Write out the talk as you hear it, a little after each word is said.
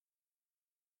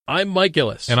I'm Mike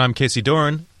Gillis. And I'm Casey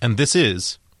Doran, and this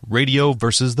is Radio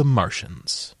versus the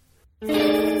Martians.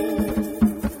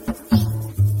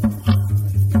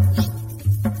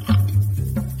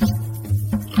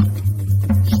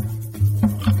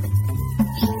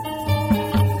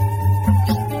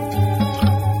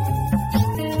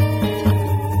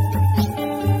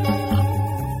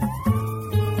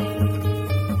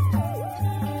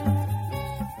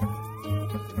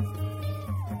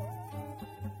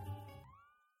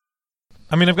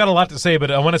 I mean, I've got a lot to say, but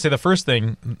I want to say the first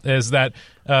thing is that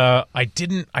I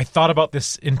thought about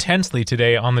this intensely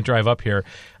today on the drive up here.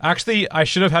 Actually, I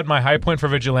should have had my high point for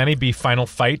Vigilante be Final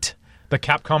Fight, the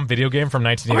Capcom video game from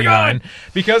 1989,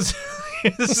 because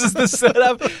this is the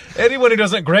setup. Anyone who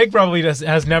doesn't, Greg probably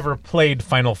has never played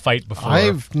Final Fight before.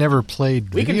 I've never played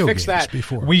video fix games that.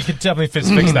 before. We could definitely fix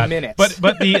that. Minutes.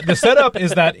 But the setup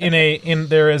is that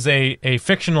there is a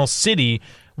fictional city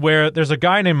where there's a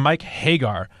guy named Mike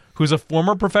Hagar, who's a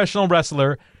former professional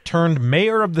wrestler turned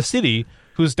mayor of the city,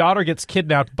 whose daughter gets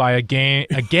kidnapped by a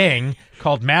gang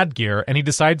called Mad Gear, and he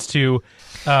decides to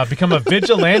become a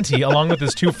vigilante along with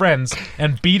his two friends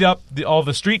and beat up all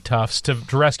the street toughs to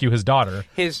rescue his daughter.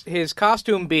 His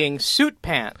costume being suit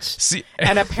pants, See-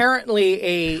 and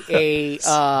apparently a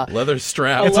Leather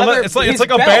strap. It's his like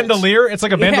a belt. bandolier. It's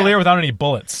like a bandolier Yeah. without any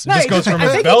bullets. It No, just goes from I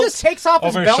his think belt he just takes off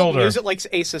his over belt shoulder. and uses it like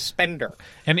a suspender,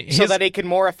 And so his- that he can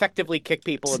more effectively kick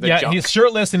people in the junk. he's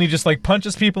shirtless and he just like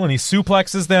punches people and he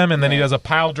suplexes them and then he does a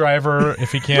pile driver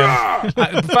if he can.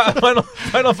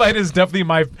 Final Fight is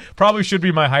definitely probably should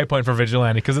be my high point for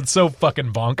Vigilante because it's so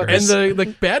fucking bonkers. And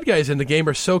the bad guys in the game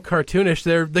are so cartoonish.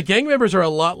 The gang members are a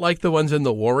lot like the ones in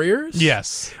The Warriors.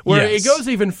 yes, Where yes. it goes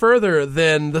even further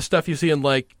than the stuff you see in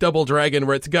like Double Dragon,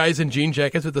 where it's guys in jean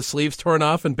jackets with the sleeves torn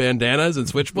off and bandanas and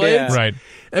switchblades. Yeah. Right.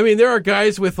 I mean, there are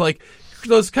guys with like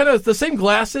those kind of the same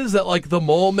glasses that like the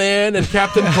Mole Man and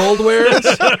Captain Cold wears,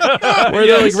 where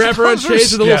they like wrap around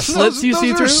shades with the little slits you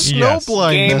see through. Snow Yes.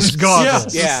 blindness Games.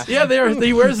 goggles. Yeah.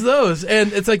 He wears those,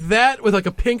 and it's like that with like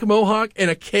a pink mohawk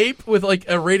and a cape with like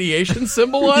a radiation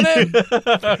symbol on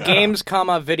it. Games,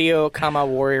 video,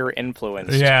 warrior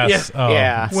influence. Yes. Yeah. Oh,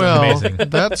 Yeah. it's Well, amazing.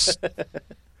 that's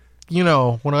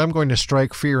when I'm going to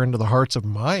strike fear into the hearts of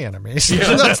my enemies.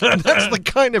 That's the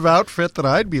kind of outfit that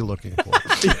I'd be looking for.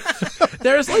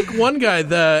 There's like one guy,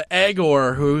 the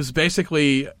Agor, who's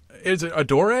basically is it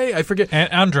Adore? I forget.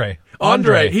 And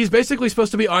Andre. He's basically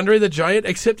supposed to be Andre the Giant,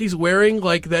 except he's wearing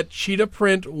like that cheetah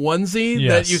print onesie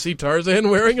Yes. that you see Tarzan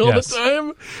wearing all Yes. the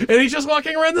time, and he's just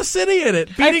walking around the city in it,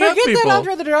 I beating up forget people. that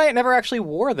Andre the Giant never actually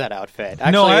wore that outfit.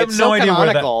 Actually, No, I have it's no so idea where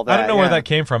that. canonical I don't know where yeah. that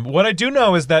came from. What I do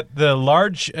know is that the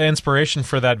large inspiration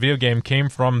for that video game came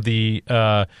from the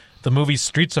movie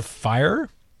Streets of Fire,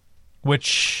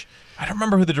 which I don't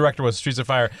remember who the director was. Streets of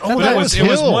Fire. Oh, But that it was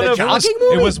was Hill. one The of jogging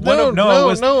movie? It was one of no,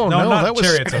 not that was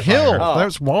Chariots of Hill. Fire. That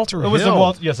was Walter It was Hill.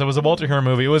 it was a Walter Hill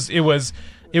movie. It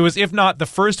was if not the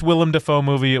first Willem Dafoe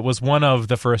movie, it was one of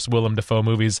the first Willem Dafoe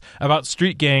movies about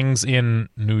street gangs in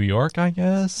New York, I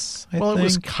guess. I Well, think. it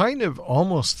was kind of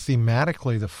almost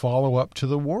thematically the follow-up to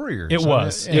The Warriors. It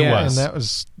was. And, It was.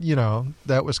 And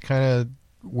that was kind of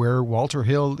where Walter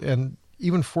Hill and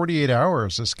even 48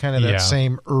 Hours is kind of that Yeah.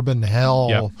 same urban hell.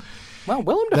 Yep. Well,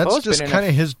 Willem That's Dafoe's just been in kind a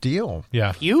of his deal.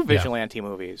 Yeah. few vigilante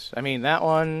movies. I mean, that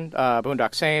one,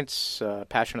 Boondock Saints,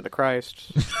 Passion of the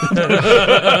Christ.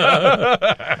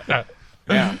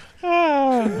 Yeah.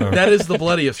 That is the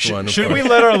bloodiest one. of Should we course.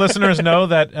 let our listeners know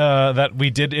that we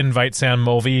did invite Sam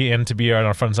Mulvey in to be on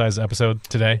our Fun Size episode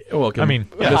today? You're welcome. I mean,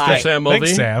 Mr. Hi. Sam Mulvey.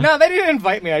 Thanks, Sam. No, they didn't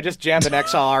invite me. I just jammed an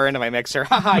XLR into my mixer.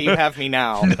 Haha, you have me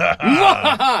now.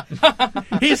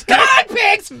 He's Gone,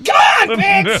 pigs! Gone,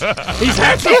 pigs! he's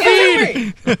hacked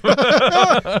the feed.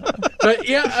 But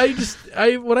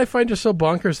yeah, what I find just so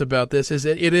bonkers about this is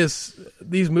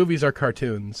these movies are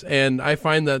cartoons, and I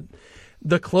find that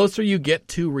the closer you get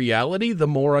to reality, the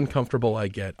more uncomfortable I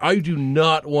get. I do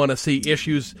not want to see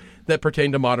issues that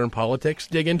pertain to modern politics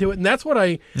dig into it, and that's what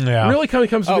really kind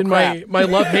of comes Oh, in my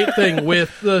love-hate thing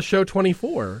with the show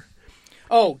 24.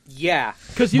 Oh, yeah.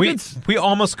 Because We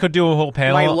almost could do a whole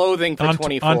panel My loathing for on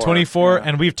 24. on 24, Yeah.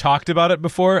 and we've talked about it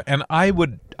before. And I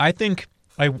think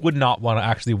I would not want to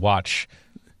actually watch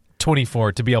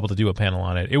 24 to be able to do a panel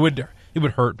on it. It would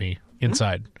hurt me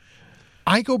inside.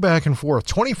 I go back and forth.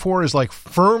 24 is like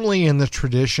firmly in the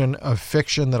tradition of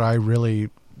fiction that I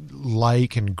really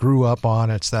like and grew up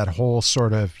on. It's that whole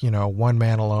sort of, one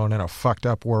man alone in a fucked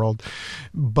up world.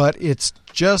 But it's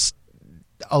just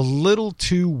a little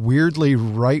too weirdly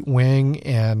right wing,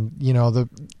 and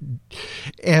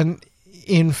and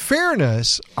in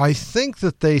fairness, I think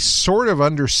that they sort of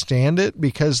understand it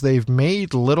because they've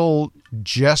made little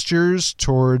gestures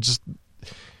towards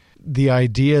the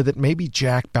idea that maybe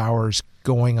Jack Bauer's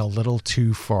going a little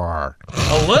too far.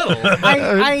 A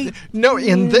little. No,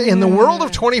 in the world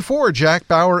of 24, Jack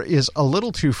Bauer is a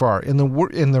little too far.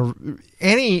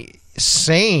 Any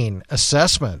sane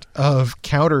assessment of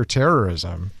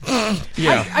counterterrorism,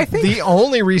 I think the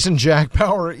only reason Jack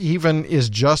Bauer even is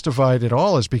justified at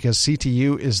all is because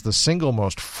CTU is the single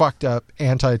most fucked up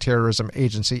anti-terrorism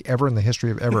agency ever in the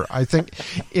history of ever. I think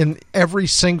in every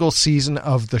single season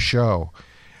of the show,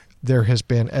 there has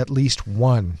been at least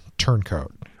one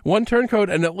turncoat. One turncoat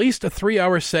and at least a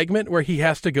 3-hour segment where he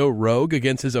has to go rogue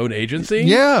against his own agency.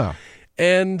 Yeah.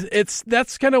 And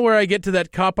that's kind of where I get to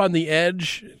that cop on the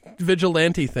edge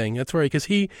vigilante thing. That's where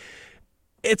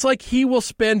it's like he will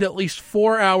spend at least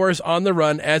 4 hours on the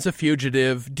run as a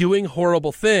fugitive doing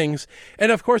horrible things.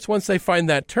 And of course, once they find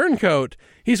that turncoat,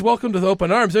 he's welcomed with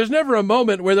open arms. There's never a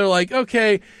moment where they're like,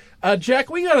 okay, Jack,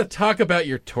 we got to talk about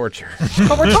your torture.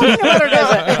 But we're talking about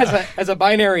it as a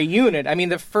binary unit. I mean,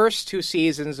 the first 2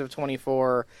 seasons of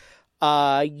 24,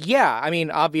 I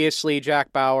mean, obviously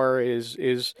Jack Bauer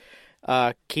is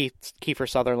Kiefer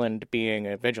Sutherland being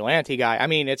a vigilante guy. I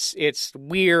mean, it's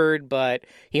weird, but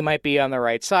he might be on the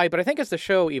right side. But I think as the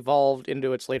show evolved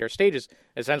into its later stages,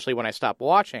 essentially when I stopped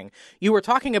watching, you were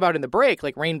talking about in the break,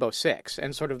 like Rainbow Six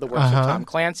and sort of the works of Tom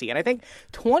Clancy. And I think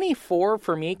 24,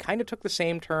 for me, kind of took the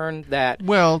same turn that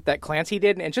Clancy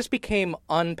did, and it just became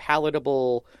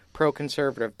unpalatable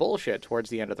pro-conservative bullshit towards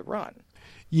the end of the run.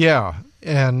 Yeah,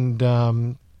 and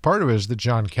part of it is that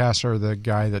John Kassar, the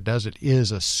guy that does it,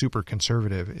 is a super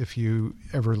conservative. If you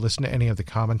ever listen to any of the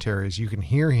commentaries, you can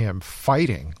hear him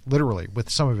fighting, literally, with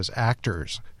some of his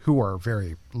actors who are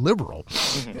very liberal.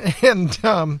 Mm-hmm.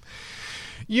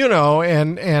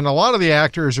 And, and a lot of the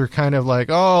actors are kind of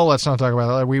like, oh, let's not talk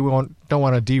about that. We don't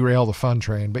want to derail the fun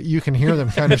train. But you can hear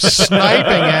them kind of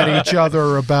sniping at each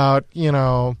other about,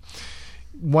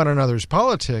 one another's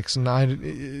politics. And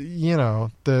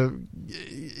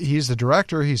he's the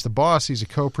director, he's the boss, he's a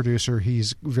co-producer.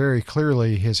 He's very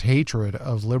clearly, his hatred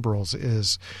of liberals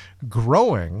is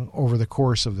growing over the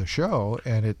course of the show,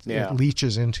 and it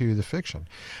leaches into the fiction.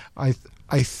 I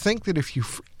think that if you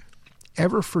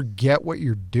ever forget what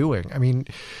you're doing, I mean,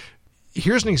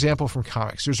 here's an example from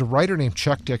comics. There's a writer named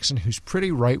Chuck Dixon who's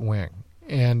pretty right-wing,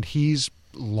 and he's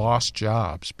lost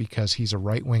jobs because he's a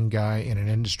right-wing guy in an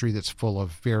industry that's full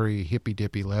of very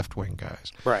hippy-dippy left-wing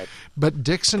guys. Right. But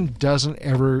Dixon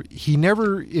he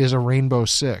never is a Rainbow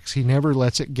Six. He never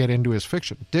lets it get into his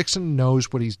fiction. Dixon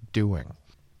knows what he's doing.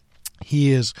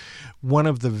 He is one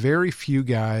of the very few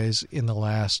guys in the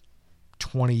last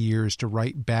 20 years to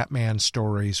write Batman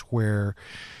stories where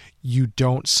you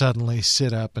don't suddenly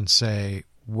sit up and say,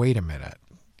 wait a minute.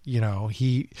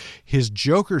 His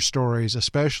Joker stories,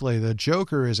 especially, the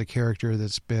Joker is a character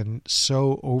that's been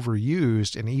so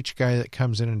overused, and each guy that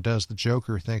comes in and does the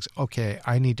Joker thinks, okay,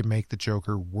 I need to make the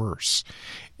Joker worse.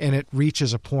 And it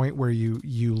reaches a point where you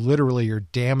literally are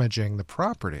damaging the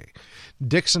property.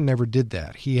 Dixon never did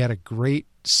that. He had a great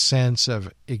sense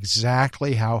of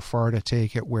exactly how far to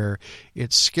take it, where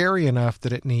it's scary enough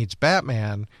that it needs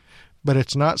Batman, but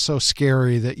it's not so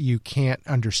scary that you can't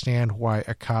understand why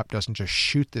a cop doesn't just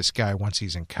shoot this guy once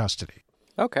he's in custody.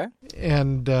 Okay.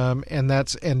 And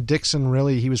Dixon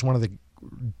really, he was one of the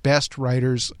best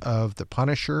writers of The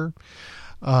Punisher.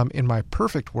 In my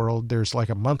perfect world, there's like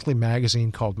a monthly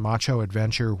magazine called Macho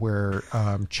Adventure where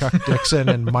Chuck Dixon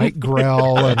and Mike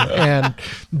Grell and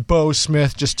Bo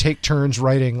Smith just take turns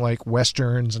writing like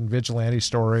westerns and vigilante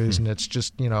stories, and it's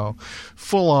just,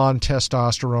 full-on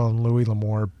testosterone Louis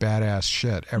L'Amour badass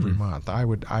shit every month. I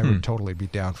would totally be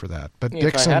down for that. But if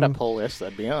Dixon, I had a pull list,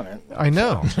 I'd be on it. I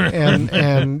know.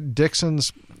 And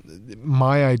Dixon's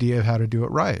my idea of how to do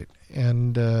it right.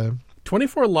 And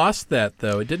 24 lost that,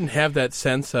 though. It didn't have that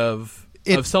sense of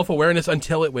self-awareness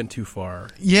until it went too far.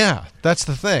 Yeah, that's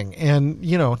the thing. And,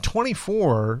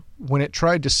 24, when it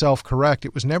tried to self-correct,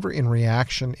 it was never in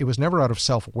reaction. It was never out of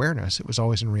self-awareness. It was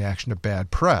always in reaction to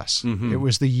bad press. Mm-hmm. It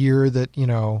was the year that,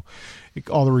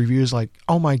 all the reviews like,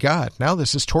 oh my God, now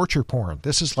this is torture porn.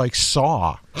 This is like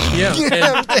Saw.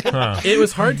 Yeah. It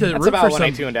was hard to That's root about for when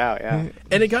I tuned out, yeah.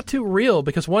 And it got too real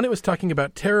because, one, it was talking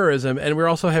about terrorism, and we're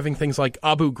also having things like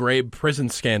Abu Ghraib prison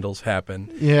scandals happen.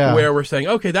 Yeah. Where we're saying,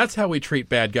 okay, that's how we treat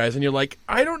bad guys. And you're like,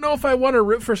 I don't know if I want to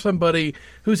root for somebody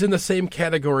who's in the same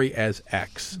category as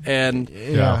X. And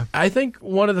I think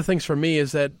one of the things for me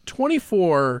is that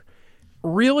 24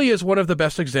 really is one of the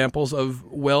best examples of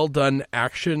well-done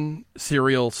action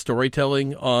serial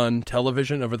storytelling on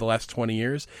television over the last 20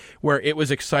 years, where it was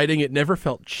exciting. It never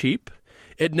felt cheap.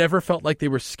 It never felt like they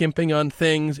were skimping on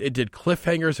things. It did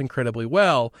cliffhangers incredibly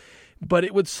well. but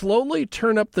it would slowly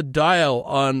turn up the dial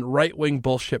on right-wing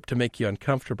bullshit to make you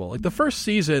uncomfortable. Like the first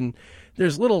season,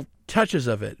 there's little touches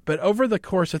of it, but over the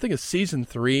course, I think it's season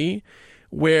 3,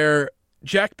 where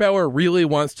Jack Bauer really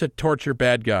wants to torture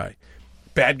bad guy.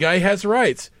 Bad guy has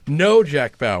rights. No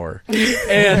Jack Bauer.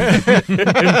 And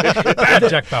Bad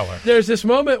Jack Bauer. there's this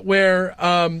moment where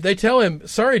they tell him,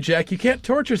 sorry, Jack, you can't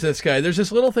torture this guy. There's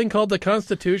this little thing called the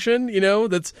Constitution,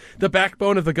 that's the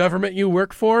backbone of the government you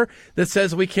work for, that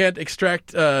says we can't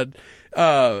extract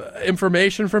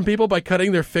information from people by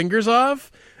cutting their fingers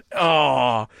off.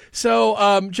 Oh,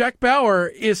 so Jack Bauer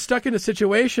is stuck in a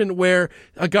situation where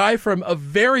a guy from a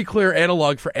very clear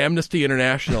analog for Amnesty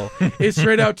International is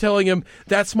straight out telling him,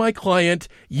 that's my client,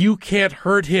 you can't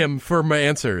hurt him for my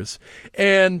answers.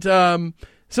 And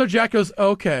so Jack goes,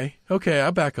 okay,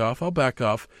 I'll back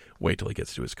off. Wait till he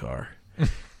gets to his car.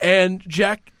 And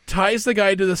Jack ties the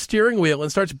guy to the steering wheel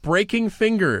and starts breaking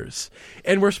fingers.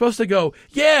 And we're supposed to go,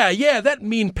 yeah, that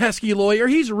mean pesky lawyer,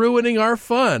 he's ruining our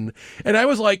fun. And I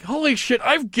was like, holy shit,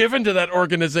 I've given to that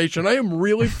organization. I am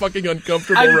really fucking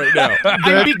uncomfortable right now.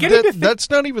 That's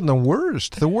not even the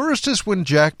worst. The worst is when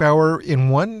Jack Bauer, in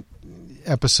one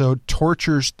episode,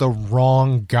 tortures the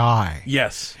wrong guy.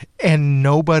 Yes. And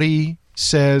nobody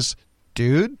says,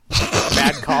 dude,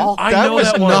 Bad call. That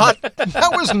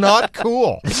was not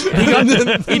cool.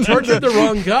 He tortured the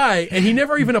wrong guy, and he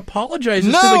never even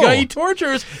apologizes to the guy he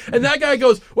tortures. And that guy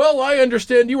goes, well, I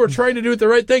understand you were trying to do the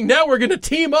right thing. Now we're going to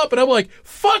team up. And I'm like,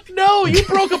 fuck no, you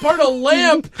broke apart a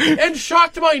lamp and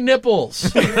shocked my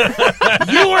nipples. You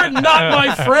are not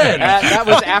my friend. That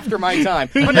was after my time.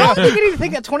 But now I'm beginning to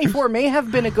think that 24 may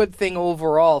have been a good thing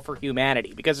overall for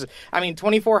humanity. Because,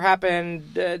 24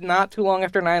 happened not too long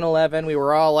after 9/11. We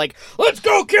were all like, let's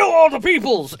go kill all the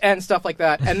peoples and stuff like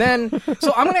that. And then,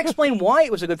 so I'm going to explain why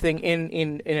it was a good thing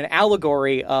in an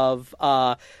allegory of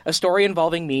a story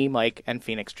involving me, Mike, and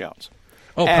Phoenix Jones.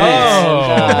 Oh,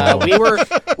 And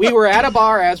we were at a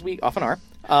bar, as we often are.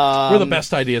 where the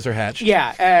best ideas are hatched.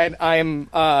 Yeah, and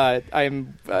we're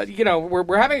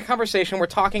having a conversation. We're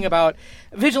talking about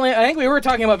vigilante. I think we were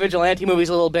talking about vigilante movies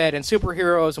a little bit and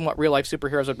superheroes and what real life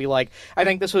superheroes would be like. I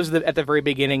think this was at the very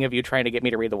beginning of you trying to get me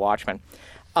to read The Watchmen.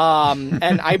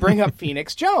 And I bring up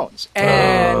Phoenix Jones,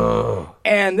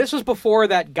 and this was before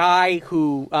that guy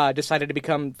who decided to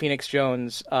become Phoenix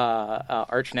Jones'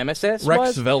 arch nemesis.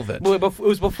 Rex Velvet. It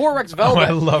was before Rex Velvet.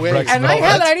 I love Rex and Velvet. I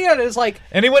had the idea that it's like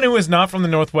anyone who is not from the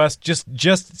Northwest, just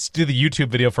do the YouTube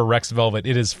video for Rex Velvet.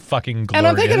 It is fucking glorious. And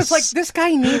I'm thinking it's like this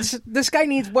guy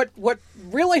needs what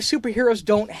real life superheroes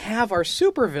don't have are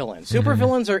supervillains.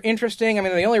 Supervillains are interesting. I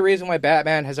mean, the only reason why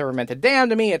Batman has ever meant to damn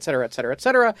to me, et cetera, et cetera, et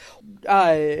cetera.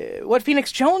 What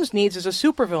Phoenix Jones needs is a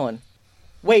supervillain.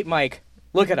 Wait, Mike.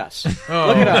 Look at us.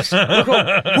 Look at us.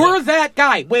 We're that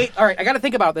guy. Wait, all right, I got to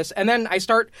think about this. And then I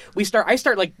start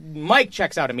like Mike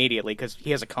checks out immediately because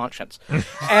he has a conscience.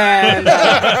 And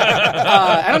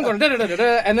I'm going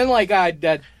da-da-da-da-da. And then like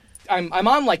I'm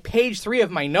on like page 3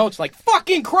 of my notes like,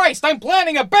 fucking Christ, I'm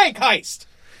planning a bank heist.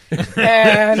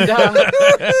 And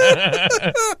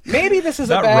maybe this is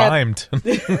that a bad rhymed.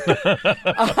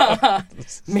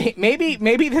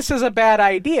 maybe this is a bad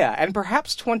idea, and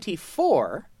perhaps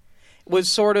 24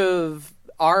 was sort of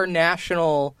our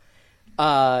national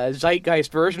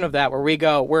zeitgeist version of that, where we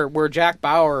go where Jack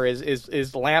Bauer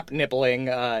is lamp nippling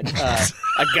a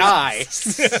guy,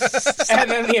 and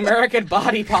then the American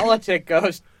body politic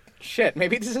goes, shit,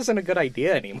 maybe this isn't a good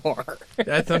idea anymore.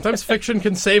 Sometimes fiction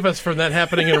can save us from that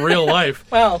happening in real life.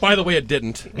 Well, by the way, it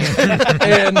didn't.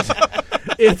 And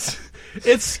it's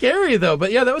scary, though.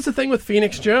 But yeah, that was the thing with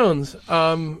Phoenix Jones.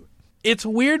 It's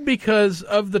weird because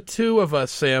of the two of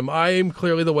us, Sam. I am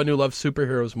clearly the one who loves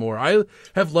superheroes more. I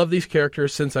have loved these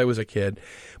characters since I was a kid.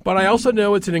 But I also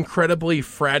know it's an incredibly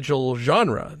fragile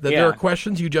genre, that there are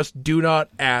questions you just do not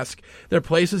ask, there are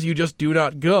places you just do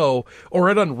not go, or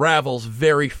it unravels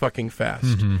very fucking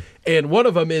fast. Mm-hmm. And one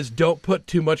of them is don't put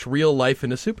too much real life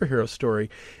in a superhero story.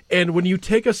 And when you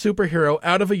take a superhero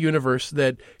out of a universe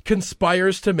that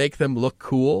conspires to make them look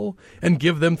cool and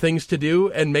give them things to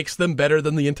do and makes them better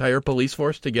than the entire police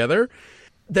force together,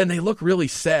 then they look really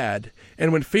sad.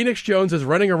 And when Phoenix Jones is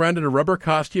running around in a rubber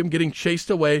costume getting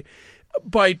chased away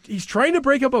he's trying to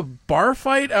break up a bar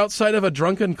fight outside of a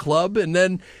drunken club, and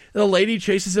then the lady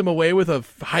chases him away with a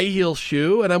high heel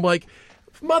shoe, and I'm like,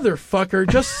 motherfucker,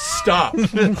 just stop.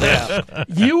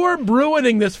 You are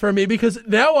ruining this for me because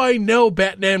now I know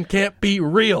Batman can't be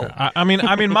real. I mean,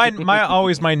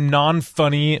 my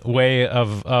non-funny way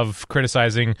of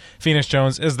criticizing Phoenix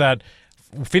Jones is that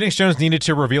Phoenix Jones needed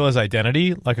to reveal his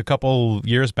identity like a couple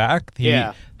years back. He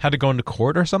had to go into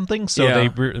court or something, so they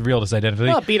revealed his identity.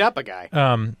 Well, beat up a guy.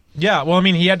 Yeah, well, I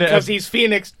mean, he had to... Because he's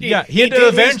Phoenix. he had to did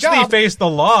his eventually job. face the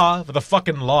law, the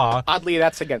fucking law. Oddly,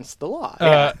 that's against the law.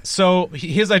 Yeah. So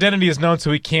his identity is known,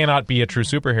 so he cannot be a true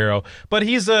superhero. But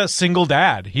he's a single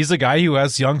dad. He's a guy who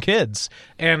has young kids.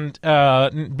 And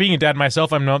being a dad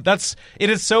myself, I'm known. It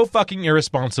is so fucking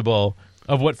irresponsible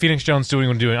of what Phoenix Jones doing.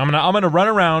 I'm gonna run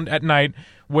around at night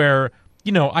where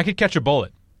I could catch a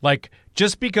bullet. Like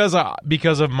just because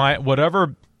of my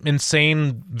whatever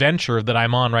insane venture that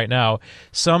I'm on right now,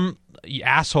 some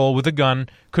asshole with a gun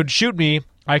could shoot me,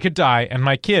 I could die, and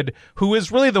my kid, who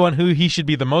is really the one who he should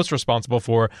be the most responsible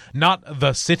for, not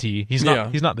the city. He's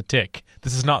not the Tick.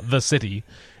 This is not the city.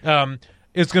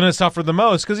 Is going to suffer the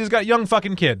most because he's got young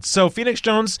fucking kids. So Phoenix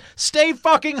Jones, stay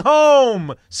fucking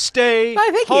home. Stay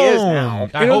I think home. he is now.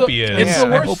 I hope he is. It's the I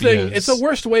worst hope he thing. is. It's the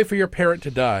worst way for your parent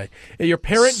to die. Your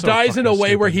parent So dies in a fucking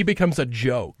way where stupid. he becomes a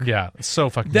joke. Yeah, it's so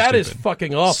fucking That stupid. is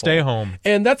fucking awful. Stay home.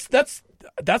 And that's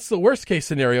the worst case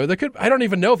scenario. I don't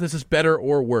even know if this is better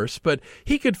or worse, but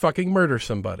he could fucking murder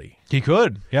somebody. He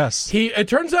could, yes. It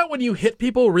turns out when you hit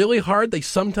people really hard, they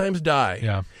sometimes die.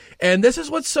 Yeah. And this is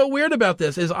what's so weird about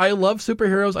this is I love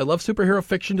superheroes. I love superhero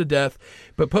fiction to death,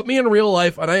 but put me in real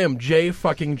life and I am J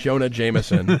fucking Jonah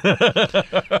Jameson.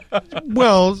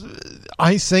 Well,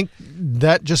 I think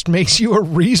that just makes you a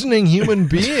reasoning human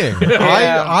being.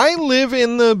 I live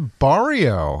in the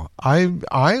barrio. I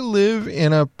live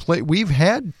in a place. We've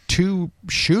had 2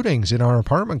 shootings in our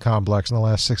apartment complex in the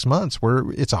last 6 months where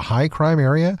it's a high crime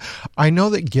area. I know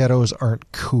that ghettos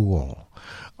aren't cool.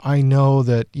 I know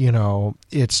that,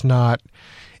 it's not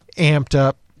amped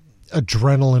up,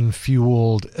 adrenaline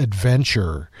fueled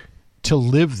adventure to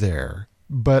live there.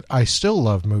 But I still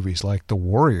love movies like The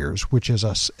Warriors, which is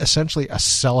essentially a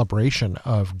celebration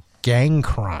of gang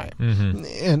crime. Mm-hmm.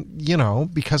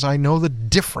 And, because I know the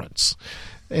difference.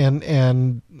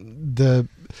 And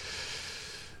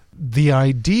the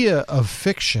idea of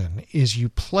fiction is you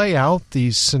play out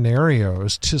these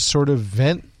scenarios to sort of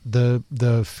vent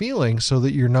the feeling so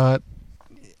that you're not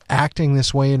acting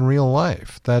this way in real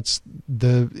life. That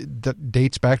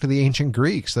dates back to the ancient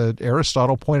Greeks. That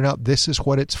Aristotle pointed out this is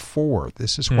what it's for.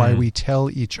 This is why we tell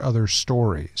each other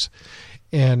stories.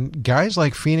 And guys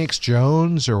like Phoenix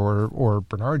Jones or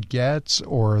Bernard Goetz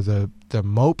or the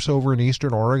Mopes over in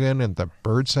Eastern Oregon and the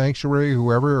Bird Sanctuary,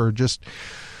 whoever, are just...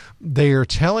 They are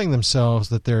telling themselves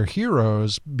that they're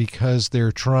heroes because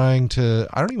they're trying to...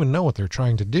 I don't even know what they're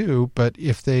trying to do, but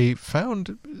if they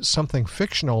found something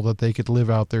fictional that they could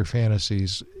live out their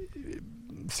fantasies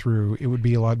through, it would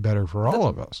be a lot better for all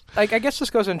of us. I guess this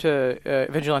goes into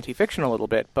vigilante fiction a little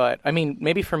bit, but I mean,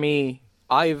 maybe for me,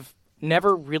 I've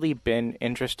never really been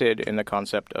interested in the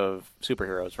concept of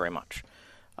superheroes very much.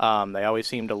 They always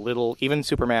seemed a little... Even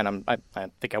Superman, I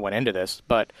think I went into this,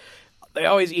 but... They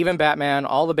always, even Batman,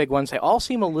 all the big ones, they all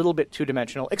seem a little bit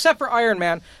two-dimensional, except for Iron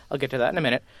Man. I'll get to that in a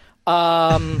minute.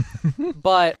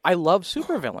 But I love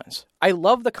supervillains. I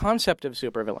love the concept of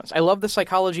supervillains. I love the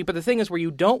psychology, but the thing is where you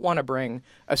don't want to bring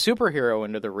a superhero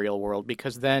into the real world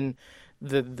because then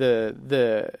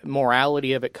the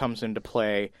morality of it comes into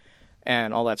play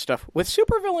and all that stuff. With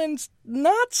supervillains,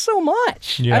 not so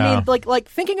much. Yeah. I mean, like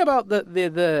thinking about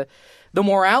the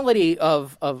morality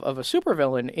of a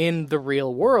supervillain in the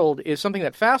real world is something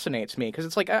that fascinates me because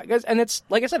it's like, and it's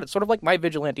like I said, it's sort of like my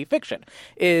vigilante fiction.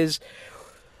 Is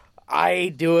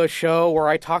I do a show where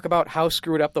I talk about how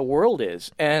screwed up the world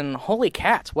is, and holy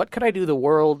cats, what could I do to the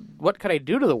world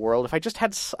if I just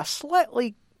had a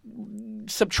slightly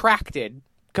subtracted,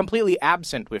 completely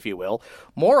absent, if you will,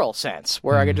 moral sense,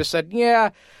 where I could just said,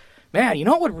 yeah. Man, you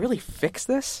know what would really fix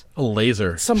this? A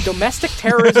laser. Some domestic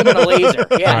terrorism and a laser.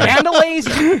 Yeah, and a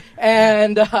laser.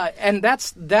 And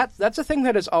that's a thing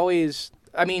that is always...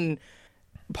 I mean,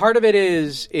 part of it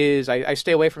is I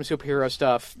stay away from superhero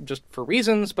stuff just for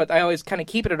reasons, but I always kind of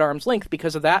keep it at arm's length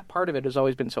because of that part of it has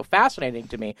always been so fascinating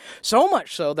to me. So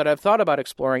much so that I've thought about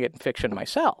exploring it in fiction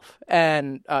myself.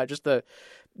 And just the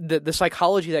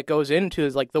psychology that goes into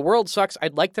is like, the world sucks.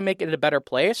 I'd like to make it a better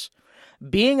place.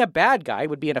 Being a bad guy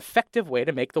would be an effective way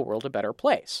to make the world a better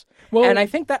place. Well, and I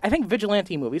think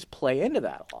vigilante movies play into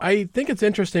that a lot. I think it's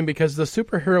interesting because the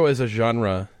superhero as a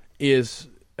genre is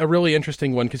a really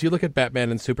interesting one because you look at Batman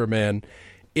and Superman,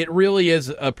 it really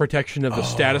is a protection of the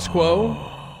status quo.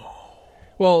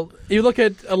 Well, you look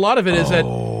at a lot of it is that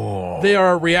they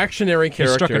are reactionary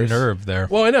characters. You struck a nerve there.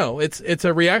 Well, I know. It's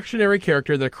a reactionary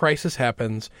character. The crisis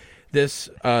happens. This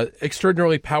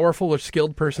extraordinarily powerful or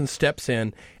skilled person steps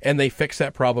in, and they fix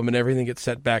that problem, and everything gets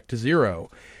set back to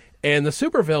zero. And the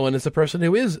supervillain is the person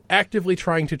who is actively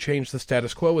trying to change the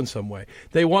status quo in some way.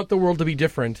 They want the world to be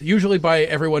different, usually by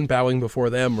everyone bowing before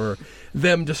them or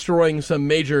them destroying some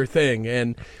major thing.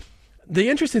 And the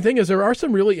interesting thing is there are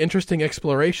some really interesting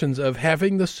explorations of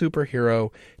having the superhero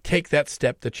take that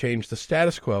step to change the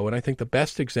status quo. And I think the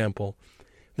best example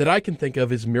that I can think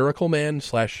of is Miracle Man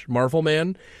 / Marvel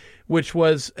Man, which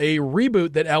was a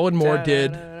reboot that Alan Moore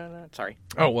did. Sorry.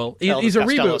 Oh, well, Elvis he's a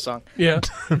Costello reboot. song. Yeah.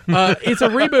 It's a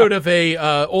reboot of a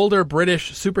older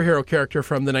British superhero character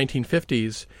from the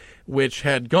 1950s, which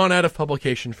had gone out of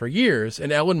publication for years.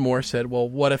 And Alan Moore said, well,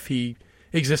 what if he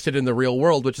existed in the real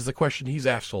world, which is a question he's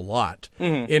asked a lot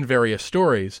in various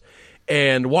stories.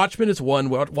 And Watchmen is one.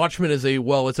 Watchmen is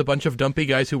it's a bunch of dumpy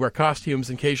guys who wear costumes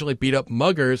and occasionally beat up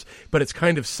muggers, but it's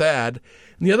kind of sad.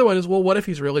 And the other one is, well, what if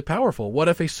he's really powerful? What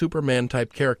if a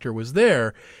Superman-type character was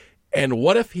there? And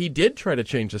what if he did try to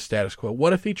change the status quo?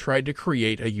 What if he tried to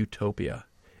create a utopia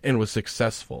and was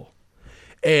successful?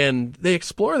 And they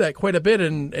explore that quite a bit,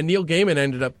 and Neil Gaiman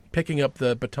ended up picking up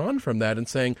the baton from that and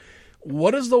saying,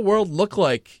 what does the world look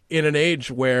like in an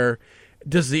age where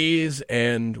disease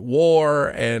and war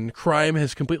and crime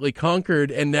has completely conquered,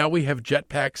 and now we have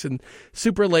jetpacks and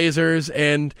super lasers,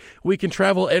 and we can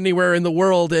travel anywhere in the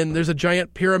world, and there's a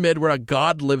giant pyramid where a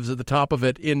god lives at the top of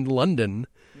it in London.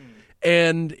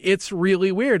 And it's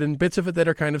really weird, and bits of it that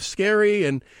are kind of scary.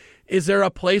 And is there a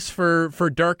place for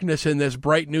darkness in this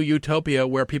bright new utopia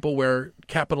where people wear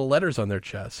capital letters on their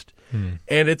chest?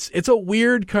 And it's a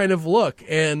weird kind of look,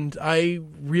 and I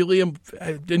really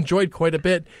enjoyed quite a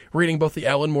bit reading both the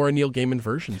Alan Moore and Neil Gaiman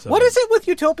versions of it. What is it with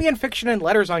utopian fiction and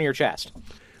letters on your chest?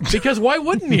 Because why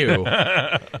wouldn't you?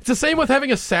 It's the same with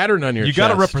having a Saturn on your chest. You got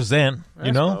to represent,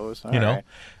 you know? suppose. All You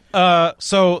know?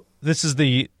 So this is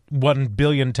the 1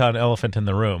 billion ton elephant in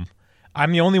the room.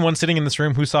 I'm the only one sitting in this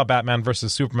room who saw Batman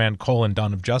versus Superman: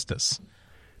 Dawn of Justice.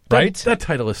 Right? That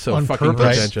title is so On fucking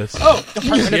purpose. pretentious. Oh,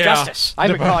 Department of Yeah. Justice.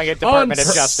 I've been calling it Department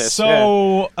of Justice.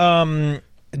 So,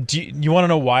 do you want to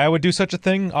know why I would do such a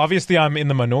thing? Obviously, I'm in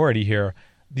the minority here.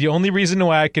 The only reason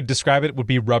why I could describe it would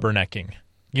be rubbernecking.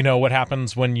 You know what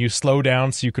happens when you slow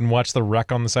down so you can watch the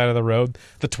wreck on the side of the road,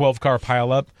 the 12-car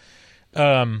pileup.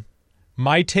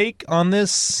 My take on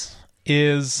this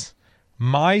is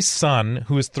my son,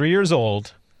 who is 3 years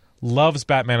old, loves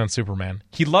Batman and Superman.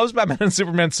 He loves Batman and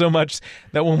Superman so much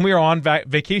that when we were on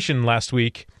vacation last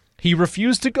week, he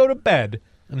refused to go to bed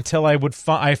until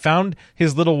I found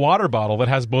his little water bottle that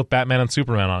has both Batman and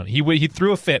Superman on it. He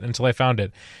threw a fit until I found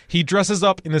it. He dresses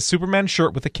up in a Superman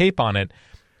shirt with a cape on it,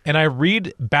 and I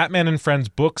read Batman and Friends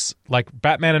books, like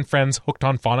Batman and Friends Hooked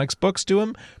on Phonics books to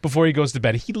him before he goes to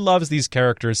bed. He loves these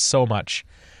characters so much.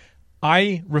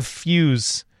 I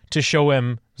refuse to show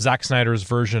him Zack Snyder's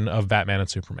version of Batman and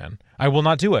Superman. I will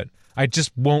not do it. I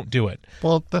just won't do it.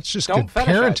 Well, that's just Don't good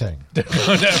fetishize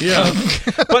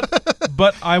parenting.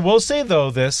 But I will say, though,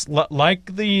 this,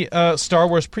 like the Star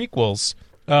Wars prequels,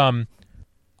 I'm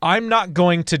not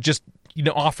going to just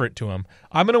offer it to him.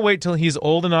 I'm going to wait till he's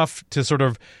old enough to sort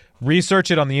of research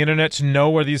it on the internet, to know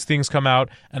where these things come out,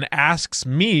 and asks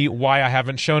me why I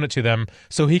haven't shown it to them,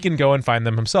 so he can go and find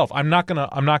them himself. I'm not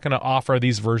gonna offer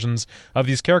these versions of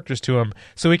these characters to him,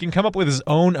 so he can come up with his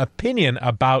own opinion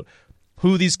about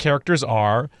who these characters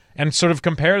are and sort of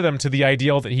compare them to the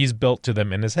ideal that he's built to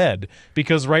them in his head.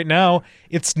 Because right now,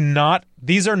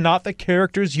 these are not the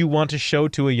characters you want to show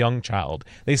to a young child.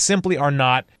 They simply are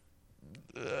not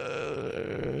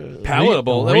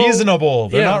Palatable. reasonable.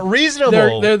 They're not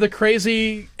reasonable. They're the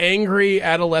crazy, angry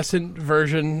adolescent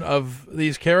version of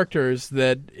these characters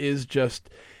that is just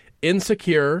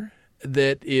insecure,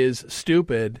 that is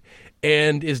stupid,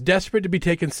 and is desperate to be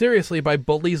taken seriously by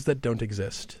bullies that don't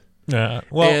exist.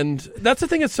 Well, and that's the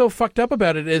thing that's so fucked up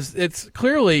about it is it's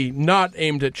clearly not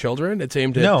aimed at children. It's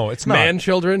aimed at it's not. man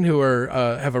children who are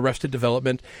have arrested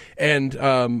development and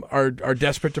are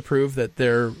desperate to prove that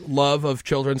their love of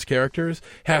children's characters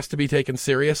has to be taken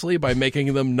seriously by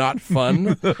making them not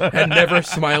fun and never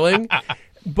smiling.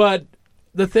 But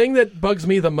the thing that bugs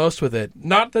me the most with it,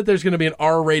 not that there's going to be an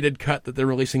R-rated cut that they're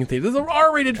releasing in theaters. There's an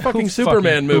R-rated fucking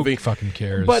Superman movie. Who fucking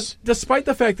cares? But despite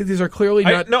the fact that these are clearly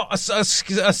not...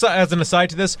 as an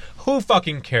aside to this, who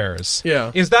fucking cares?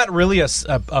 Yeah. Is that really a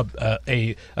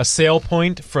sale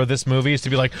point for this movie, is to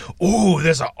be like, ooh,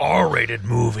 there's an R-rated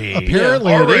movie.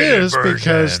 Apparently it is,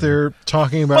 because they're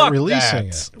talking about Fuck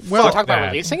releasing that. it. Well, Talk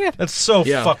about releasing it? That's so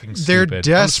fucking they're stupid.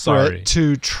 I'm sorry. desperate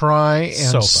to try and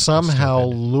So fucking somehow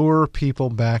stupid. lure people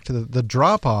back to the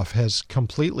drop-off has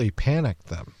completely panicked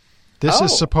them. This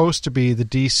is supposed to be the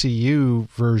DCU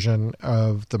version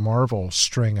of the Marvel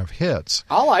string of hits.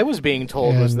 All I was being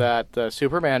told was And- that the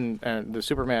Superman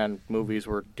movies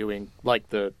were doing, like,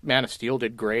 the Man of Steel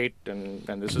did great, and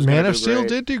this is Man gonna of do Steel great.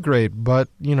 did do great, but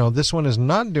this one is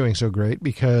not doing so great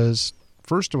because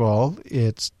first of all,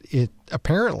 it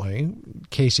apparently,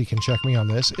 Casey can check me on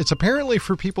this, it's apparently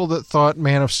for people that thought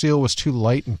Man of Steel was too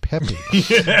light and peppy.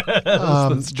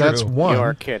 That's true. That's one.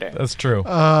 You're kidding. That's true.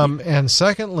 And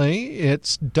secondly,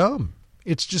 it's dumb.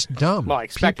 It's just dumb. Well, I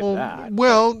expected that.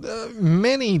 Well,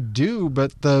 many do,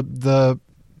 but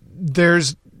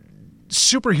there's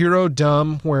superhero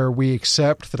dumb where we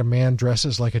accept that a man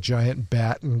dresses like a giant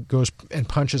bat and goes and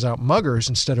punches out muggers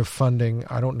instead of funding,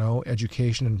 I don't know,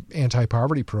 education and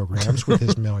anti-poverty programs with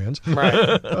his millions.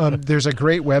 Right. There's a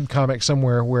great webcomic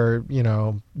somewhere where,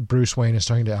 Bruce Wayne is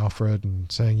talking to Alfred and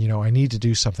saying, I need to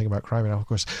do something about crime. And Alfred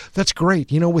goes, that's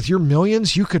great. With your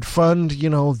millions, you could fund,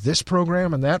 this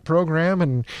program and that program.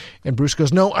 And Bruce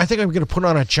goes, no, I think I'm going to put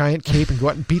on a giant cape and go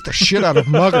out and beat the shit out of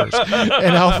muggers.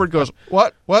 And Alfred goes,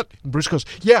 what? And Bruce goes,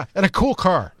 yeah, and a cool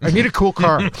car. I need a cool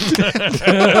car. I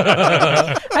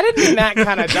didn't mean that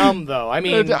kind of dumb, though. I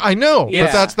mean, I know,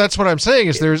 yeah. but that's what I'm saying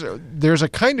is there's a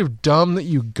kind of dumb that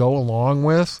you go along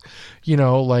with,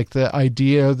 like the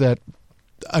idea that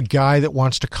a guy that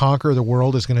wants to conquer the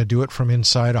world is going to do it from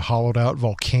inside a hollowed out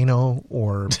volcano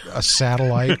or a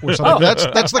satellite or something.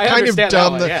 That's the kind of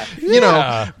dumb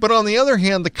that But on the other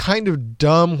hand, the kind of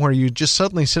dumb where you just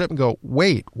suddenly sit up and go,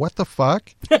 "Wait, what the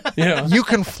fuck? Yeah. You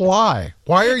can fly.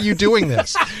 Why are you doing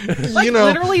this?"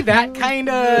 Literally that kind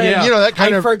of. Yeah. That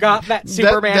kind I of forgot that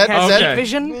Superman has okay.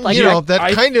 vision.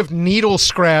 Kind of needle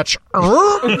scratch.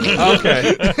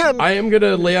 Okay. I am going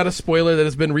to lay out a spoiler that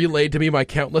has been relayed to me by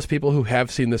countless people who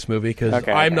have seen this movie, because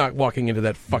I'm not walking into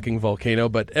that fucking volcano,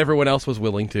 but everyone else was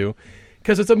willing to,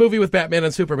 because it's a movie with Batman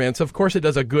and Superman, so of course it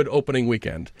does a good opening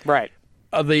weekend. Right.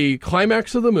 The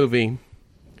climax of the movie,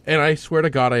 and I swear to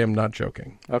God I am not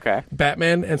joking, Okay.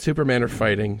 Batman and Superman are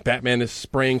fighting. Batman is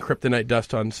spraying kryptonite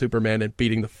dust on Superman and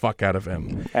beating the fuck out of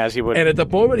him. As he would. And at the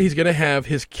moment he's going to have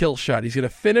his kill shot. He's going to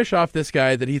finish off this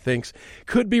guy that he thinks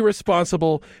could be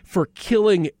responsible for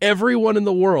killing everyone in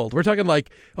the world. We're talking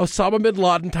like Osama bin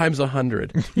Laden times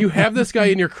 100. You have this guy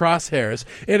in your crosshairs,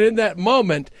 and in that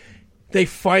moment they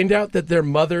find out that their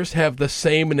mothers have the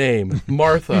same name,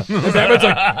 Martha. And Batman's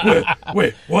like,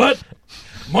 wait, what?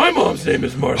 My mom's name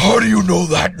is Martha. How do you know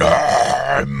that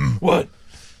name? What?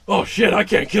 Oh, shit, I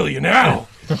can't kill you now.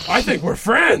 I think we're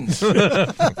friends.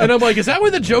 And I'm like, is that why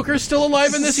the Joker's still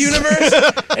alive in this universe?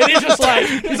 And he's just like,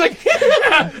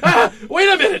 wait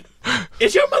a minute.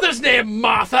 Is your mother's name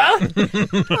Martha? What's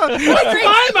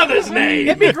my mother's name?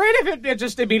 It'd be great if it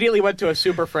just immediately went to a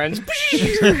Super Friends.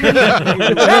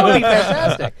 That would be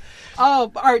fantastic.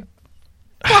 All right.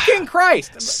 Fucking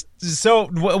Christ. So,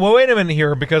 wait a minute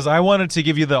here, because I wanted to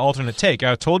give you the alternate take.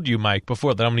 I told you, Mike,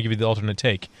 before that I'm going to give you the alternate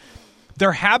take.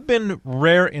 There have been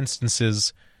rare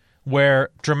instances where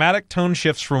dramatic tone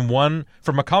shifts from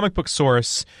a comic book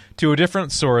source to a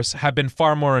different source have been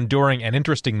far more enduring and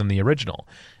interesting than the original.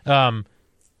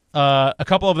 A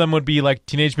couple of them would be like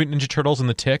Teenage Mutant Ninja Turtles and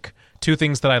The Tick, two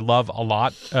things that I love a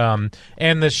lot.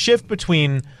 And the shift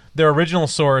between their original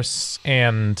source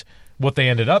and what they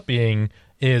ended up being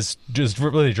is just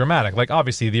really dramatic. Like,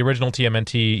 obviously, the original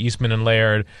TMNT, Eastman and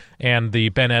Laird, and the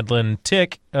Ben Edlund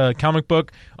Tick comic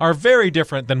book are very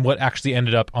different than what actually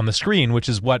ended up on the screen, which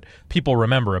is what people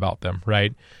remember about them,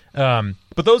 right?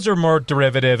 But those are more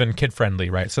derivative and kid-friendly,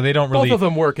 right? So they don't really... Both of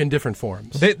them work in different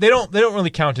forms. They don't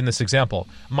really count in this example.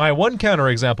 My one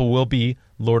counterexample will be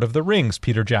Lord of the Rings,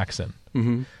 Peter Jackson.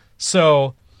 Mm-hmm.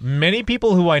 So... many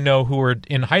people who I know who were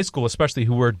in high school, especially,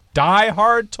 who were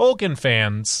diehard Tolkien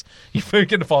fans. You're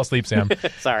going to fall asleep, Sam.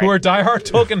 Sorry. Who are diehard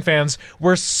Tolkien fans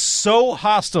were so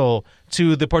hostile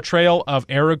to the portrayal of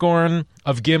Aragorn,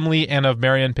 of Gimli, and of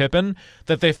Merry and Pippin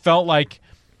that they felt like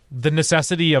the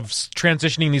necessity of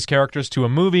transitioning these characters to a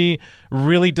movie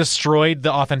really destroyed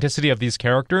the authenticity of these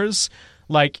characters.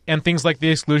 And things like the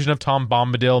exclusion of Tom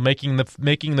Bombadil,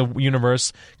 making the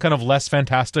universe kind of less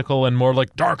fantastical and more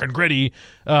like dark and gritty.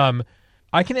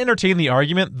 I can entertain the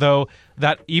argument, though,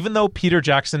 that even though Peter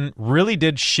Jackson really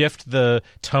did shift the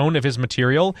tone of his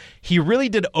material, he really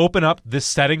did open up these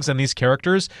settings and these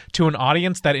characters to an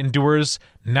audience that endures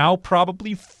now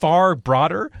probably far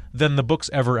broader than the books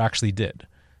ever actually did.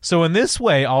 So in this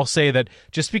way, I'll say that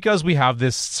just because we have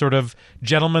this sort of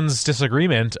gentleman's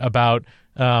disagreement about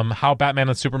how Batman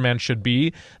and Superman should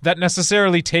be, that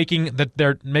necessarily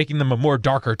they're making them a more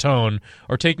darker tone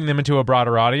or taking them into a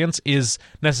broader audience is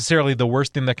necessarily the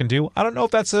worst thing that can do. I don't know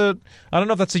if that's a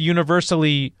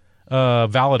universally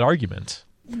valid argument.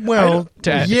 Well,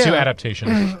 to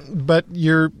adaptation. But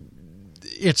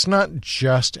it's not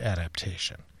just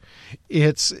adaptation.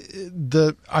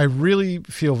 I really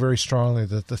feel very strongly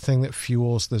that the thing that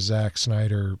fuels the Zack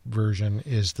Snyder version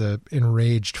is the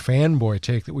enraged fanboy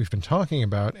take that we've been talking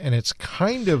about, and it's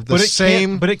kind of the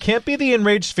same. But it can't be the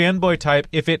enraged fanboy type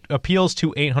if it appeals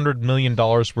to $800 million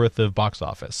worth of box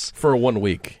office for 1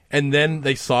 week, and then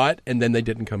they saw it, and then they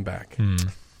didn't come back.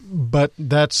 But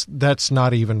that's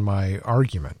not even my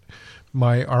argument.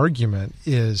 My argument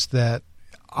is that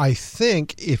I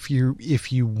think if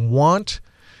you want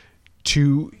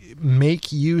to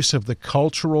make use of the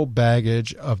cultural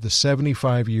baggage of the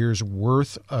 75 years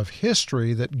worth of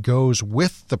history that goes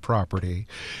with the property,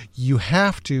 you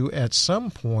have to at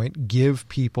some point give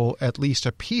people at least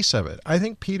a piece of it. I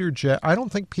don't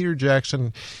think Peter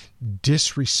Jackson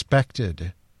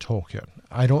disrespected Tolkien.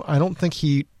 I don't think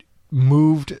he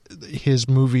moved his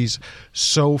movies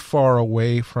so far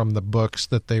away from the books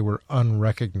that they were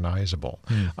unrecognizable.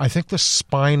 I think the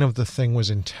spine of the thing was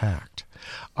intact.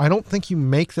 I don't think you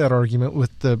make that argument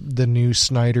with the new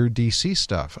Snyder DC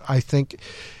stuff. I think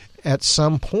at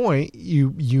some point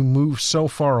you move so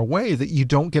far away that you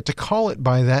don't get to call it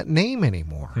by that name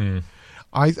anymore.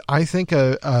 I think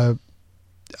a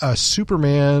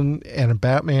Superman and a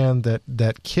Batman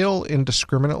that kill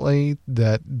indiscriminately,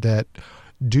 that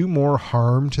do more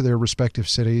harm to their respective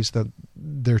cities that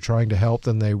they're trying to help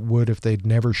than they would if they'd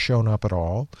never shown up at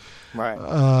all.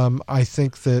 Right. I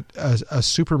think that a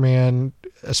Superman,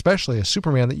 especially a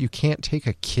Superman that you can't take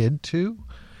a kid to,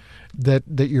 that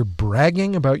you're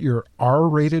bragging about your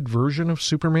R-rated version of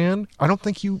Superman, I don't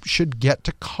think you should get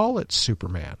to call it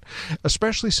Superman,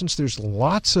 especially since there's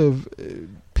lots of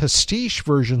pastiche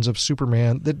versions of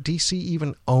Superman that DC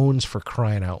even owns, for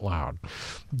crying out loud.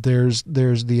 There's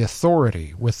the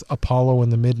Authority with Apollo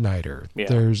and the Midnighter. Yeah.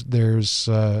 There's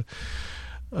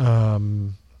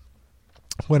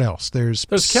what else? There's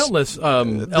countless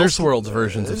Elseworlds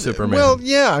versions of Superman. Well,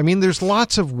 yeah, I mean, there's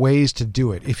lots of ways to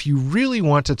do it. If you really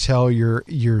want to tell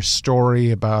your story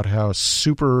about how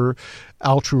super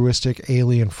altruistic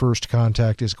alien first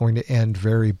contact is going to end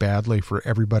very badly for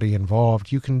everybody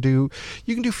involved, you can do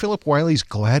Philip Wiley's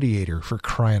Gladiator, for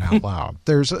crying out loud.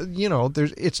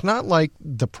 It's not like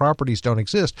the properties don't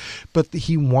exist, but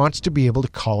he wants to be able to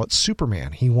call it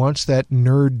Superman. He wants that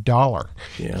nerd dollar.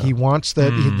 Yeah. He wants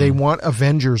that. They want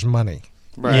Avengers money.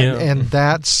 Right. And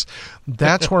that's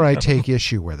where I take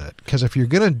issue with it. Because if you're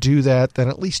going to do that, then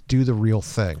at least do the real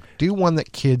thing. Do one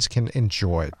that kids can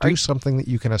enjoy. Do something that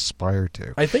you can aspire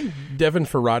to. I think Devin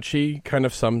Faraci kind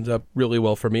of sums up really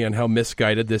well for me on how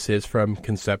misguided this is from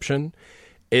conception,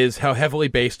 is how heavily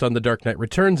based on The Dark Knight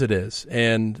Returns it is,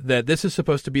 and that this is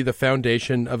supposed to be the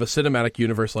foundation of a cinematic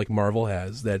universe like Marvel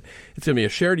has, that it's going to be a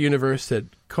shared universe that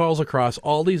calls across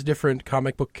all these different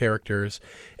comic book characters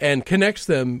and connects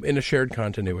them in a shared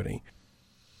continuity.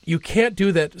 You can't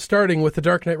do that starting with The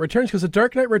Dark Knight Returns, because The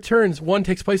Dark Knight Returns, one,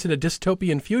 takes place in a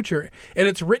dystopian future, and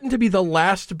it's written to be the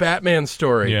last Batman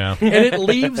story. Yeah. And it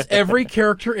leaves every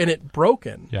character in it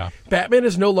broken. Yeah. Batman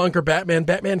is no longer Batman.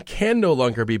 Batman can no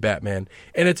longer be Batman.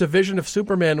 And it's a vision of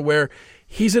Superman where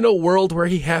he's in a world where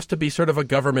he has to be sort of a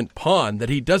government pawn that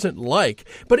he doesn't like.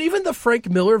 But even the Frank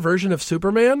Miller version of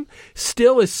Superman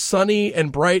still is sunny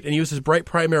and bright and uses bright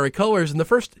primary colors. And the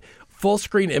first full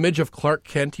screen image of Clark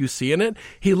Kent you see in it,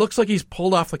 he looks like he's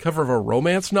pulled off the cover of a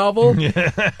romance novel.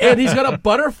 And he's got a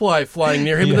butterfly flying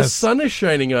near him and the sun is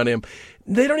shining on him.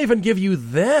 They don't even give you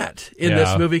that in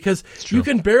this movie, because you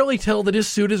can barely tell that his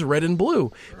suit is red and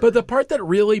blue. But the part that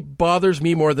really bothers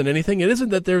me more than anything, it isn't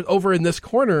that they're over in this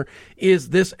corner is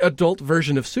this adult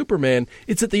version of Superman.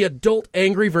 It's that the adult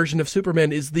angry version of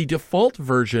Superman is the default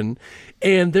version,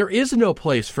 and there is no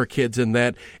place for kids in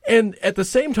that. And at the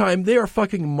same time, they are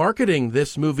fucking marketing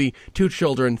this movie to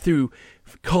children through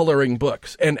coloring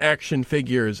books and action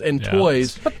figures and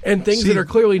toys and things that are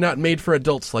clearly not made for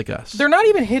adults like us. They're not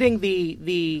even hitting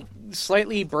the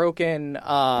slightly broken,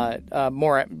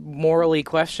 more morally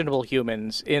questionable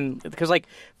humans because, like,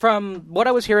 from what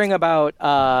I was hearing about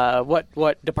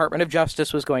what Department of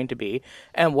Justice was going to be,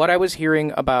 and what I was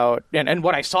hearing about, and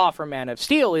what I saw from Man of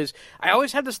Steel, is I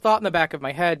always had this thought in the back of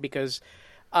my head, because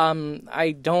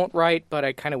I don't write, but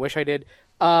I kind of wish I did.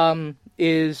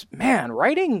 Is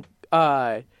writing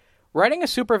a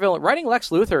supervillain, writing Lex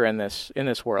Luthor in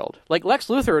this world. Like, Lex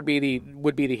Luthor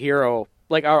would be the hero.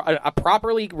 Like, a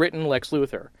properly written Lex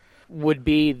Luthor would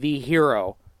be the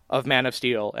hero of Man of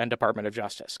Steel and Department of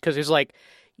Justice, because he's like,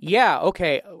 yeah,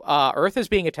 okay, Earth is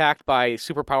being attacked by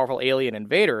super powerful alien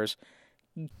invaders.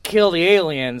 kill the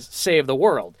aliens, save the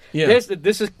world. Yeah.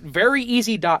 This is very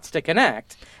easy dots to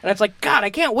connect. And it's like, God, I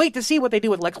can't wait to see what they do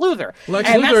with Lex Luthor. Lex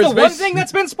and Luthor that's is the one thing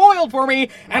that's been spoiled for me,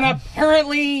 and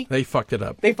apparently They fucked it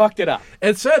up. they fucked it up.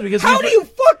 It's sad because How do you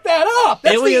fuck that up?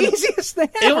 That's Aliens- the easiest thing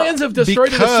ever. aliens have destroyed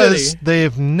the Because city. they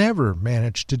have never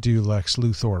managed to do Lex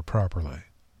Luthor properly.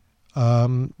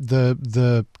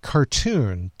 The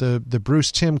cartoon, the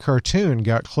Bruce Timm cartoon,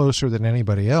 got closer than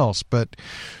anybody else. But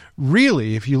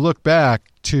really, if you look back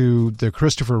to the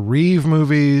Christopher Reeve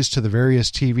movies, to the various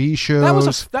TV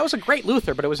shows, That was a great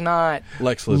Luthor, but it was not.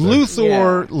 Lex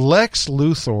Luthor. Lex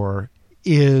Luthor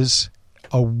is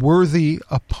a worthy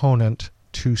opponent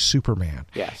to Superman.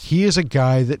 Yes. He is a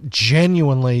guy that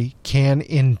genuinely can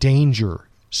endanger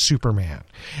Superman.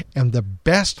 And the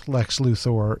best Lex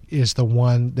Luthor is the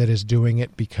one that is doing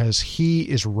it because he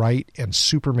is right and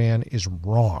Superman is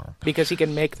wrong. Because he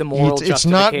can make the moral It's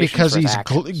not justifications because for his he's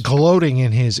actions. gloating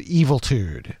in his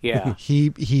eviltude. Yeah.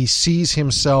 He sees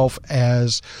himself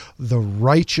as the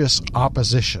righteous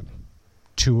opposition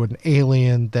to an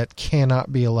alien that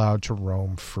cannot be allowed to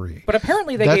roam free. But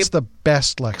apparently they That's gave the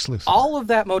best Lex Luthor. all of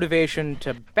that motivation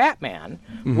to Batman,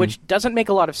 which doesn't make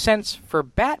a lot of sense for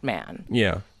Batman.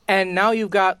 Yeah. And now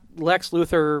you've got Lex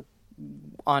Luthor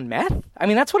on meth? I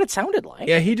mean, that's what it sounded like.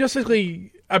 Yeah, he just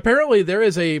apparently there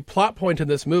is a plot point in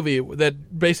this movie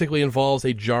that basically involves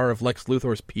a jar of Lex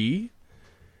Luthor's pee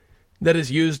that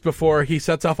is used before he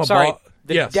sets off a Sorry, ball.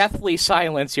 the Yes. deathly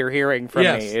silence you're hearing from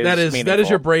Yes, me is that is meaningful.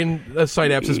 your brain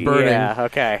synapses burning. Yeah,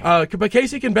 okay. But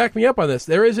Casey can back me up on this.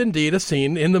 There is indeed a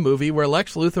scene in the movie where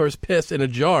Lex Luthor's piss in a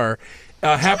jar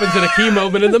happens in a key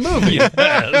moment in the movie.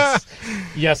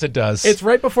 Yes, it does. It's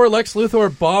right before Lex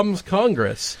Luthor bombs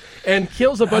Congress and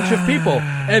kills a bunch of people.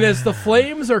 And as the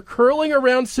flames are curling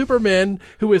around Superman,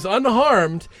 who is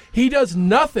unharmed, he does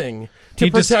nothing to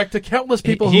He just- protect the countless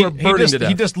people who are burning to death.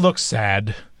 He just looks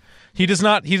sad. He does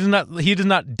not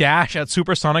dash at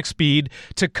supersonic speed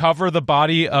to cover the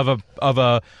body of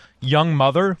a young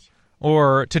mother,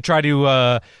 or to try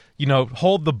to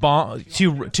hold the bomb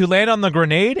to land on the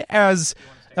grenade as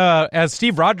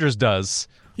Steve Rogers does.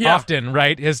 Yeah. Often,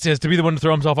 right, is to be the one to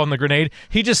throw himself on the grenade.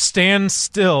 He just stands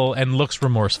still and looks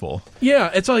remorseful. Yeah,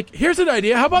 it's like, here's an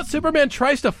idea. How about Superman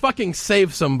tries to fucking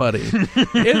save somebody?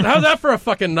 How's that for a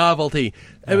fucking novelty?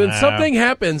 And when something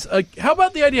happens, how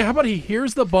about the idea? How about he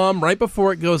hears the bomb right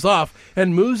before it goes off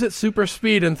and moves at super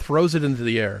speed and throws it into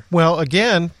the air? Well,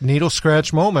 again, needle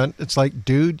scratch moment. It's like,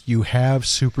 dude, you have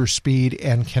super speed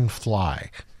and can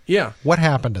fly. Yeah. What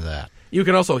happened to that? You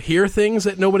can also hear things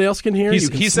that nobody else can hear. You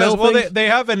can He smell says, well, things. they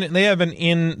have an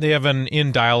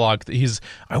in dialogue that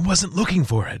I wasn't looking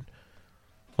for it,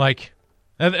 like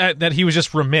that he was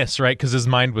just remiss, right, because his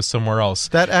mind was somewhere else.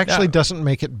 That actually doesn't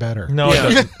make it better. No, Yeah. it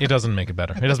doesn't. It doesn't make it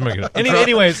better. It doesn't make it better.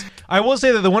 Anyways, I will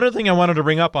say that the one other thing I wanted to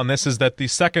bring up on this is that the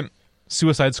second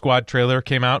Suicide Squad trailer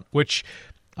came out, which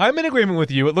I'm in agreement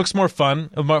with you. It looks more fun,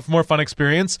 a more fun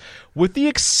experience, with the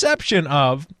exception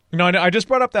of, I just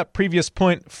brought up that previous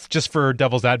point just for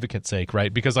devil's advocate's sake,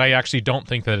 right? Because I actually don't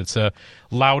think that it's a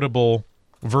laudable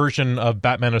version of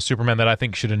Batman or Superman that I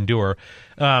think should endure.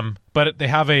 But they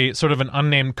have a sort of an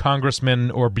unnamed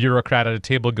congressman or bureaucrat at a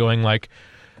table going like,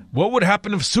 what would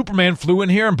happen if Superman flew in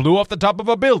here and blew off the top of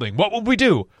a building? What would we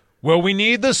do? Well, we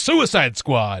need the Suicide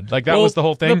Squad. Like, that Well, was the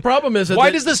whole thing. the problem is that why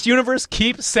the- does this universe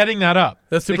keep setting that up?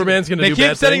 That Superman's gonna do They keep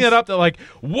bad setting things? that up that, like,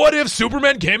 what if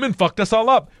Superman came and fucked us all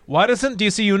up? Why doesn't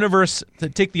DC Universe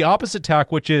take the opposite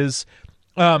tack, which is,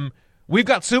 we've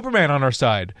got Superman on our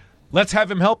side. Let's have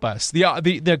him help us.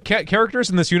 The characters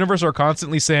in this universe are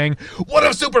constantly saying, what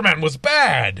if Superman was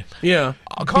bad? Yeah.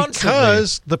 Constantly.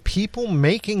 Because the people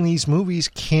making these movies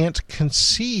can't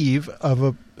conceive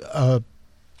of a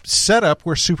setup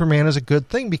where Superman is a good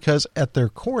thing, because at their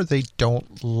core they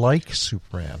don't like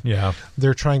Superman. Yeah.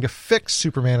 They're trying to fix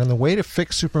Superman, and the way to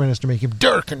fix Superman is to make him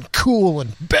dark and cool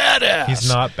and badass. He's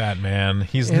not Batman.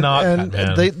 He's And not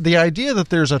Batman. the idea that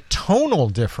there's a tonal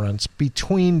difference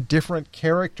between different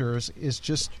characters is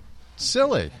just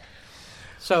silly.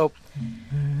 So,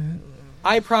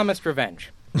 I promised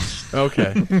revenge.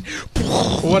 Okay.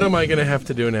 What am I going to have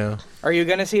to do now? Are you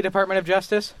going to see Department of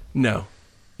Justice? No.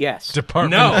 Yes.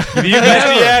 Department. No. You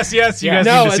guys, yes. You guys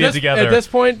No, need to see it together. at this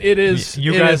point, it is.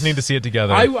 You it guys is- need to see it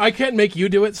together. I can't make you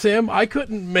do it, Sam. I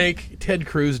couldn't make Ted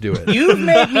Cruz do it. You've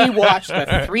made me watch the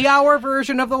 3-hour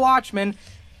version of The Watchmen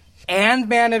and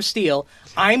Man of Steel.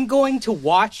 I'm going to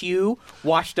watch you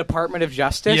watch Department of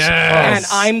Justice, Yes. and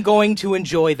I'm going to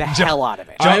enjoy the hell out of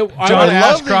it. I John love that you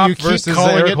Ashcroft keep versus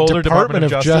calling Eric it Holder, Department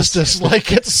of Justice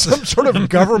like it's some sort of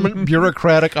government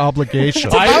bureaucratic obligation.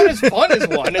 It's about as fun as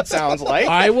one, it sounds like.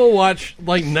 I will watch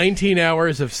like 19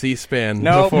 hours of C-SPAN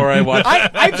No. before I watch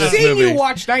I've this seen movie. you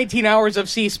watch 19 hours of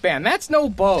C-SPAN. That's no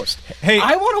boast. Hey-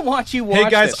 I want to watch you watch Hey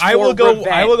guys, this I for will go. revenge.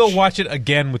 I will go watch it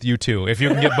again with you two if you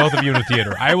can get both of you in the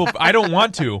theater. I will. I don't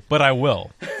want to, but I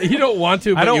will. You don't want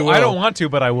to, but you will. I don't want to,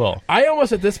 but I will. I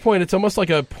almost at this point, it's almost like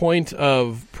a point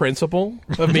of principle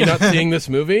of me not seeing this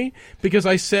movie because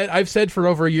I've said for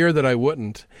over a year that I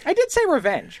wouldn't. I did say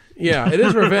revenge. Yeah, it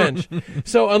is revenge.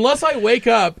 So unless I wake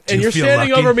up and you you're feel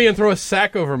standing lucky? over me and throw a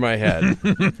sack over my head,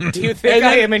 Do you think And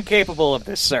I then- am incapable of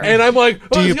this, sir? and I'm like,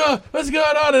 what's going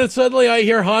on? And suddenly I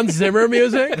hear Hans Zimmer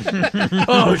music.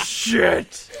 Oh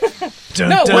shit!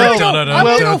 No, I'm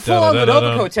going to go full on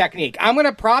Ludovico technique. I'm going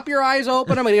to prop your eyes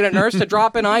open. I'm going to get a nurse to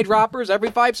drop in eyedroppers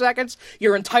every 5 seconds.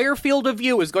 Your entire field of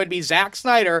view is going to be Zack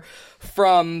Snyder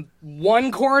from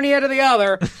one cornea to the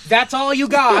other. That's all you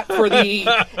got for the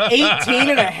 18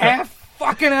 and a half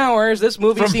fucking hours this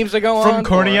movie seems to go on. From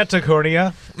cornea to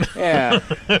cornea. Yeah.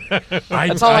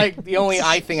 That's the only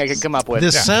thing I could come up with.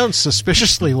 This sounds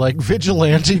suspiciously like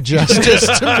vigilante justice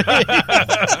to me.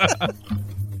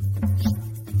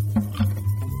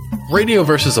 Radio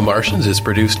vs. the Martians is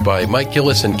produced by Mike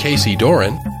Gillis and Casey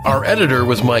Doran. Our editor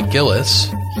was Mike Gillis.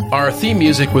 Our theme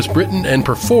music was written and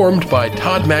performed by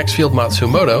Todd Maxfield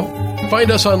Matsumoto.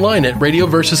 Find us online at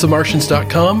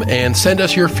radioversusthemartians.com and send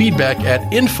us your feedback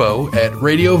at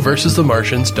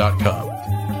info@radioversusthemartians.com.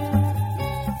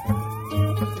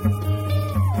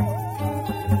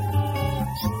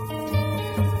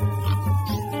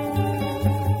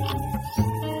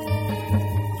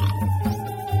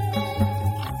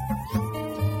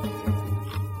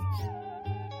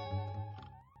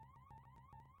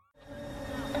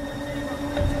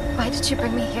 Why did you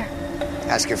bring me here?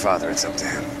 Ask your father, it's up to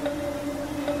him.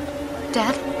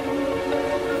 Dad?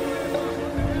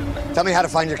 Tell me how to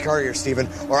find your courier, Stephen,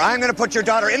 or I'm gonna put your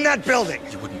daughter in that building!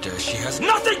 You wouldn't dare. She has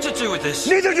nothing to do with this.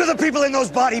 Neither do the people in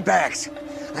those body bags!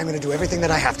 I'm gonna do everything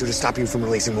that I have to stop you from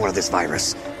releasing more of this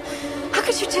virus. How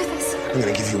could you do this? I'm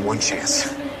gonna give you one chance.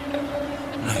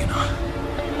 No, you're not.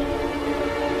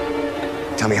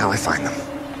 Tell me how I find them.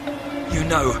 You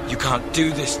know you can't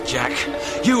do this, Jack.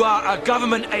 You are a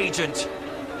government agent.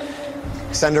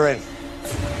 Send her in.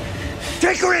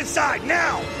 Take her inside,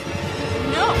 now!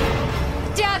 No!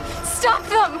 Dad, stop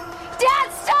them! Dad,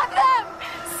 stop them!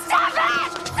 Stop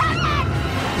it! Stop it!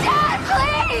 Dad,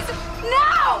 please!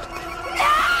 No!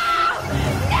 No!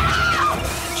 No!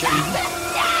 Stop it!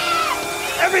 Dad!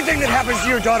 Everything that happens to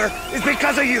your daughter is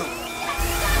because of you!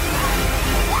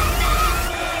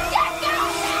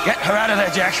 Get her out of there,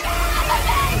 Jack. Get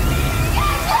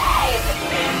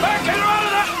her out of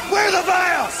there! Where are the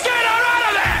vials? Get her out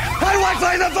of there! How do I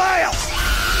find the vials?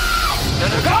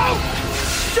 Let her go!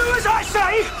 Do as I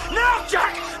say! Now,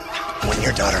 Jack! When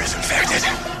your daughter is infected,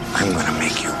 I'm gonna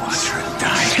make you watch her